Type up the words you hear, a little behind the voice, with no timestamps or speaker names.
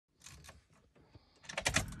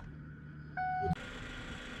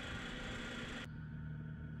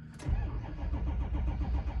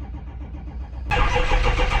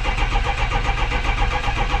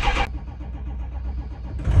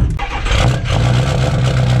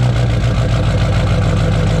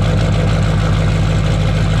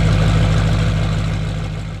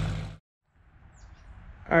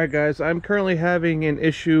Alright guys, I'm currently having an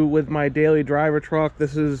issue with my daily driver truck.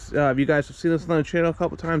 This is, you guys have seen this on the channel a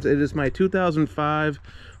couple times. It is my 2005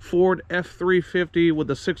 Ford F350 with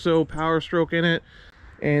the 6.0 Powerstroke in it.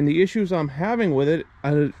 And the issues I'm having with it,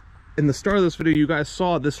 in the start of this video, you guys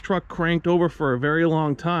saw this truck cranked over for a very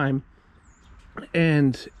long time.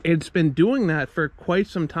 And it's been doing that for quite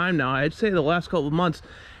some time now. I'd say the last couple of months.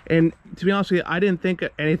 And to be honest with you, I didn't think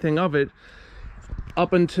anything of it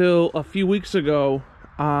up until a few weeks ago.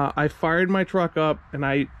 I fired my truck up,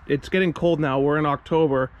 and it's getting cold now. We're in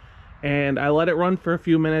October, and I let it run for a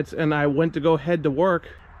few minutes, and I went to head to work,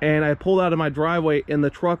 and I pulled out of my driveway, and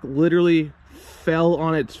the truck literally fell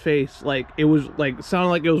on its face. Like, it was like, it sounded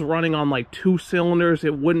like it was running on like 2 cylinders.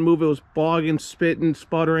 It wouldn't move. It was bogging, spitting,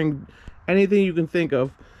 sputtering, anything you can think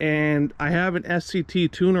of. And I have an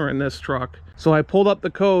SCT tuner in this truck, so I pulled up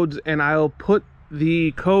the codes, and I'll put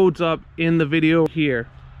the codes up in the video here.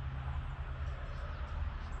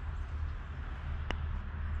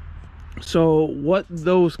 So what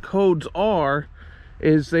those codes are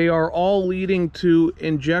is they are all leading to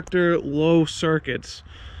injector low circuits.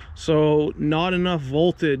 So not enough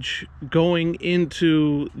voltage going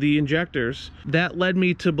into the injectors. That led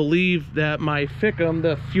me to believe that my FICM,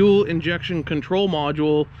 the fuel injection control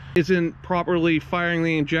module, isn't properly firing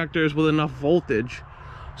the injectors with enough voltage.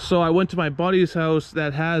 So I went to my buddy's house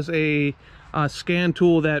that has a scan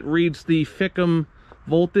tool that reads the FICM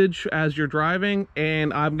voltage as you're driving,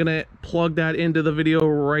 and I'm gonna plug that into the video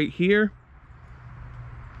right here.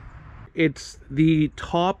 It's the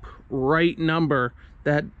top right number,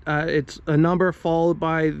 that it's a number followed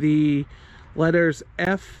by the letters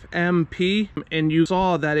FMP, and you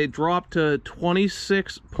saw that it dropped to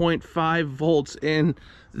 26.5 volts, and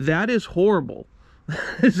that is horrible.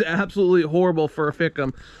 It's absolutely horrible for a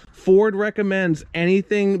FICM. Ford recommends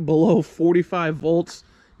anything below 45 volts.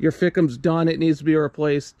 Your FICM's done, it needs to be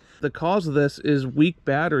replaced. The cause of this is weak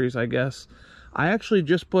batteries, I guess. I actually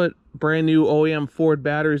just put brand new OEM Ford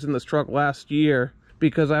batteries in this truck last year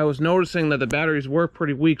because I was noticing that the batteries were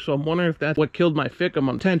pretty weak, so I'm wondering if that's what killed my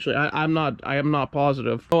FICM. Potentially, I am not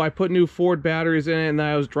positive. So I put new Ford batteries in it, and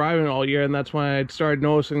I was driving it all year, and that's when I started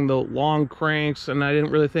noticing the long cranks, and I didn't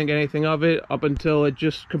really think anything of it up until it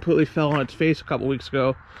just completely fell on its face a couple weeks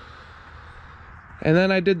ago. And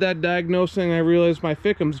then I did that diagnosing, and I realized my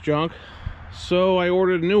FICM's junk, so I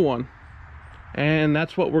ordered a new one. And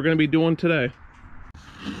that's what we're going to be doing today.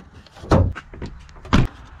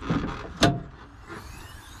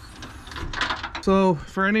 So,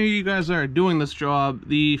 for any of you guys that are doing this job,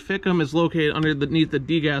 the FICM is located underneath the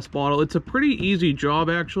degas bottle. It's a pretty easy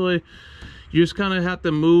job, actually. You just kind of have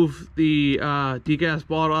to move the degas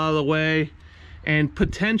bottle out of the way, and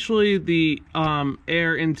potentially the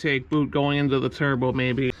air intake boot going into the turbo,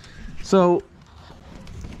 maybe. So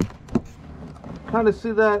kind of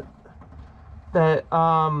see that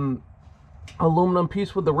aluminum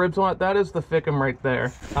piece with the ribs on it? That is the FICM right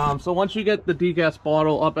there. So once you get the degas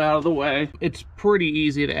bottle up out of the way, it's pretty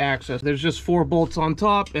easy to access. There's just 4 bolts on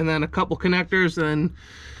top, and then a couple connectors, and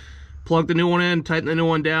plug the new one in, tighten the new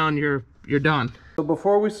one down, you're done. So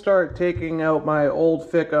before we start taking out my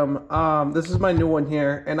old FICM, this is my new one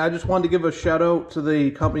here, and I just wanted to give a shout out to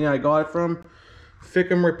the company I got it from,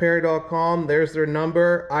 FICMrepair.com. There's their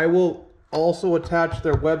number. I will also attach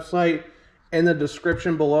their website in the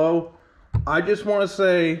description below. I just want to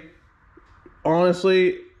say,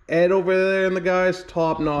 honestly, Ed over there and the guys,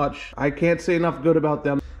 top notch. I can't say enough good about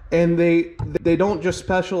them. And they don't just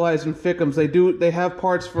specialize in FICMs. They have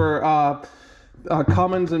parts for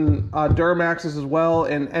Cummins and Duramaxes as well,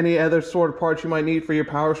 and any other sort of parts you might need for your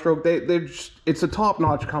Powerstroke. It's a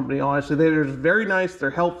top-notch company, honestly. They're very nice. They're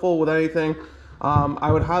helpful with anything.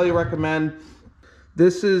 I would highly recommend.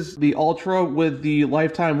 This is the Ultra with the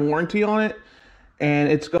lifetime warranty on it, and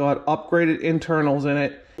it's got upgraded internals in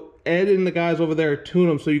it. Ed and the guys over there tune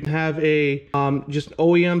them so you can have a just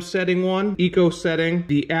OEM setting one, eco setting,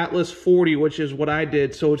 the Atlas 40, which is what I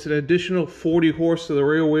did. So it's an additional 40 horse to the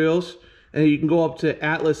rear wheels. And you can go up to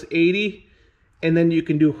Atlas 80, and then you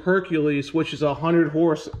can do Hercules, which is 100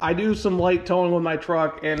 horse. I do some light towing with my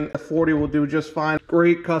truck, and the 40 will do just fine.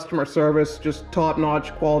 Great customer service, just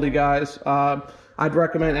top-notch quality guys. I'd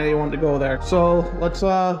recommend anyone to go there. So let's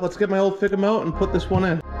get my old FICM out and put this one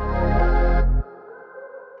in.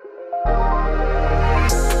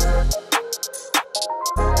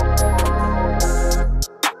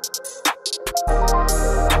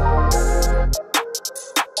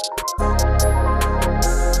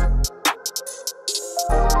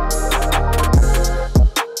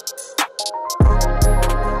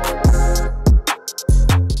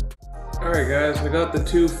 Alright guys, I got the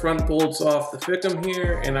two front bolts off the FICM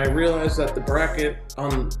here, and I realized that the bracket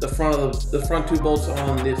on the front two bolts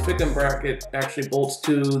on the FICM bracket actually bolts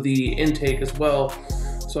to the intake as well.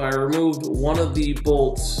 So I removed one of the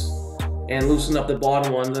bolts and loosened up the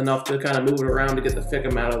bottom one enough to kind of move it around to get the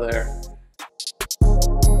FICM out of there.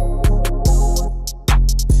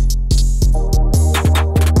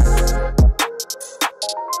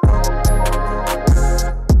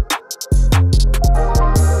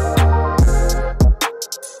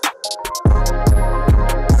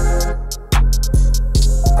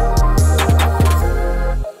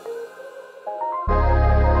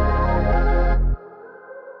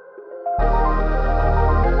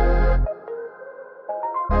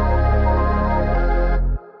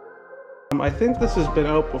 I think this has been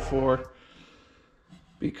out before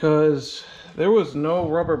because there was no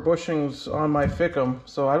rubber bushings on my FICM,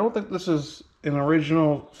 so I don't think this is an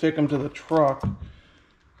original FICM to the truck.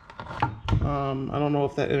 I don't know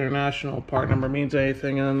if that international part number means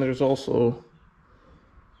anything, and then there's also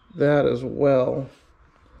that as well.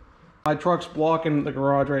 My truck's blocking the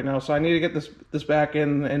garage right now, so I need to get this back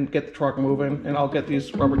in and get the truck moving, and I'll get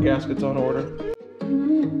these rubber gaskets on order.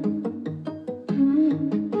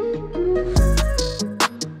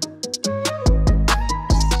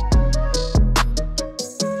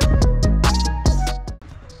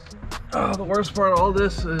 The worst part of all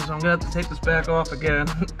this is I'm gonna have to take this back off again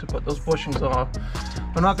to put those bushings on.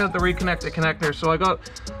 I'm not gonna have to reconnect the connectors, so I got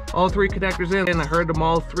all three connectors in and I heard them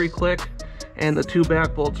all three click, and the two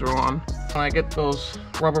back bolts are on. When I get those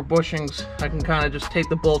rubber bushings, I can kind of just take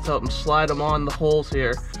the bolts out and slide them on the holes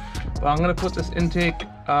here. But I'm gonna put this intake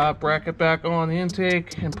bracket back on the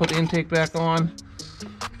intake and put the intake back on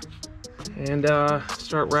and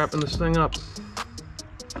start wrapping this thing up.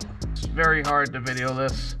 It's very hard to video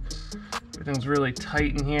this. Everything's really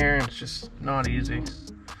tight in here, and it's just not easy.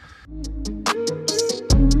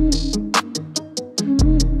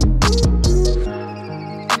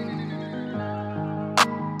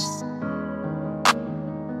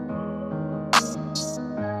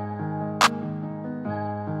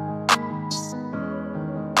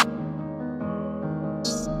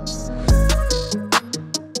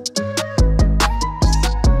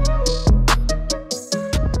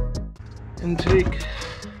 Intake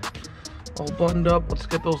all buttoned up. Let's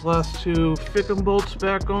get those last two FICM bolts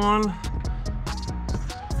back on,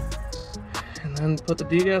 and then put the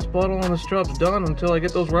degas bottle on. This job's done until I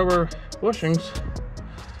get those rubber bushings.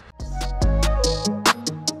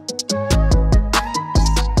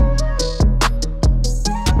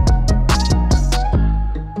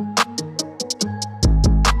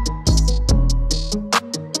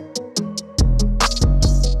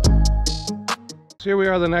 Here we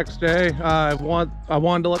are the next day. I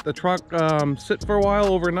wanted to let the truck sit for a while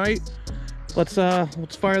overnight. Let's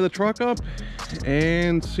fire the truck up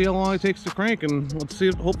and see how long it takes to crank, and let's see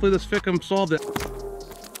if hopefully this FICM solved it.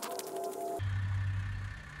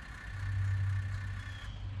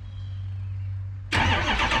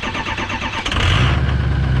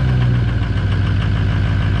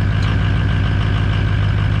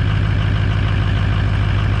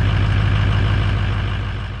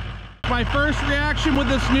 My first reaction with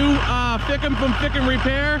this new FICM from FICM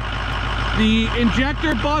Repair, the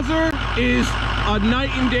injector buzzer is a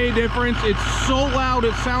night and day difference. It's so loud,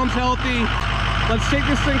 it sounds healthy. Let's take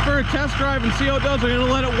this thing for a test drive and see how it does. I'm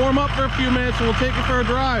gonna let it warm up for a few minutes and we'll take it for a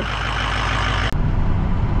drive.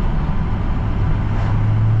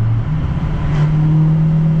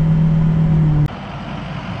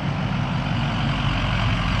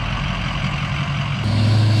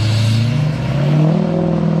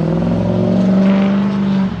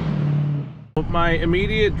 My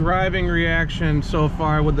immediate driving reaction so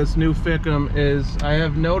far with this new FICM is I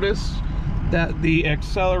have noticed that the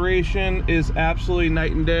acceleration is absolutely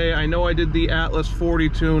night and day. I know I did the Atlas 40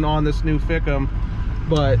 tune on this new FICM,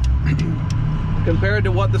 but compared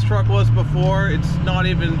to what this truck was before, it's not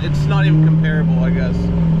even comparable, I guess.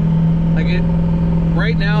 Like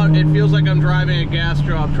right now it feels like I'm driving a gas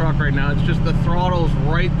job truck right now. It's just the throttle's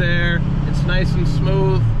right there. It's nice and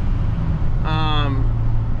smooth.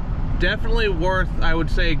 Definitely worth, I would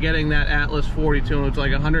say, getting that Atlas 40 tune. It's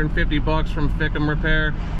like 150 bucks from FICM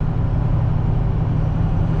Repair.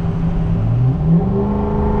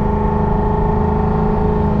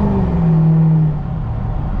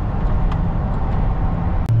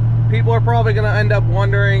 People are probably going to end up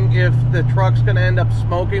wondering if the truck's going to end up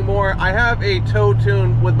smoking more. I have a tow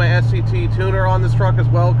tune with my SCT tuner on this truck as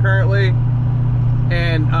well currently.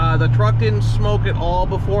 And the truck didn't smoke at all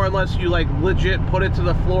before, unless you like legit put it to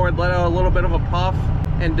the floor and let out a little bit of a puff.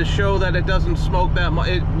 and to show that it doesn't smoke that much.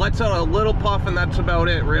 It lets out a little puff, and that's about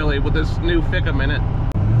it really with this new FICM in it.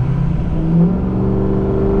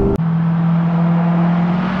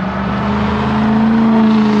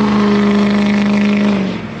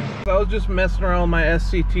 I was just messing around with my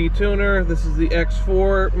SCT tuner. This is the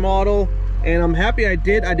X4 model, and I'm happy I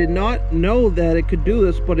did. I did not know that it could do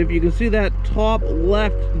this, but if you can see that top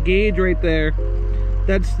left gauge right there,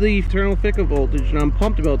 that's the internal FICM voltage, and I'm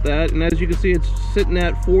pumped about that. And as you can see, it's sitting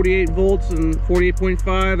at 48 volts and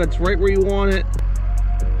 48.5. That's right where you want it.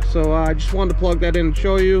 So I just wanted to plug that in and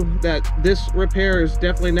show you that this repair is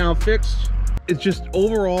definitely now fixed. It's just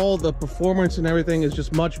overall the performance and everything is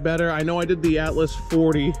just much better. I know I did the Atlas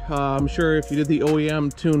 40. I'm sure if you did the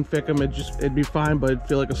OEM tuned FICM, it'd be fine, but it'd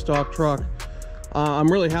feel like a stock truck.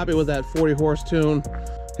 I'm really happy with that 40 horse tune.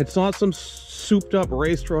 It's not some souped up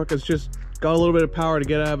race truck. It's just got a little bit of power to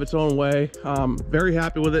get out of its own way. Very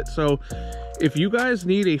happy with it. So if you guys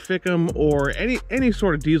need a FICM or any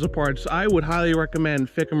sort of diesel parts, I would highly recommend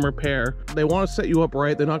FICM Repair. They want to set you up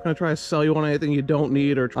right. They're not going to try to sell you on anything you don't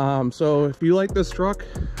need. Or so if you like this truck,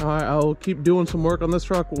 I'll keep doing some work on this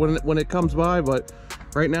truck when it comes by. But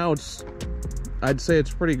right now, I'd say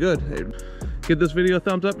it's pretty good. Give this video a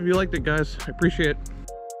thumbs up if you liked it, guys. I appreciate it.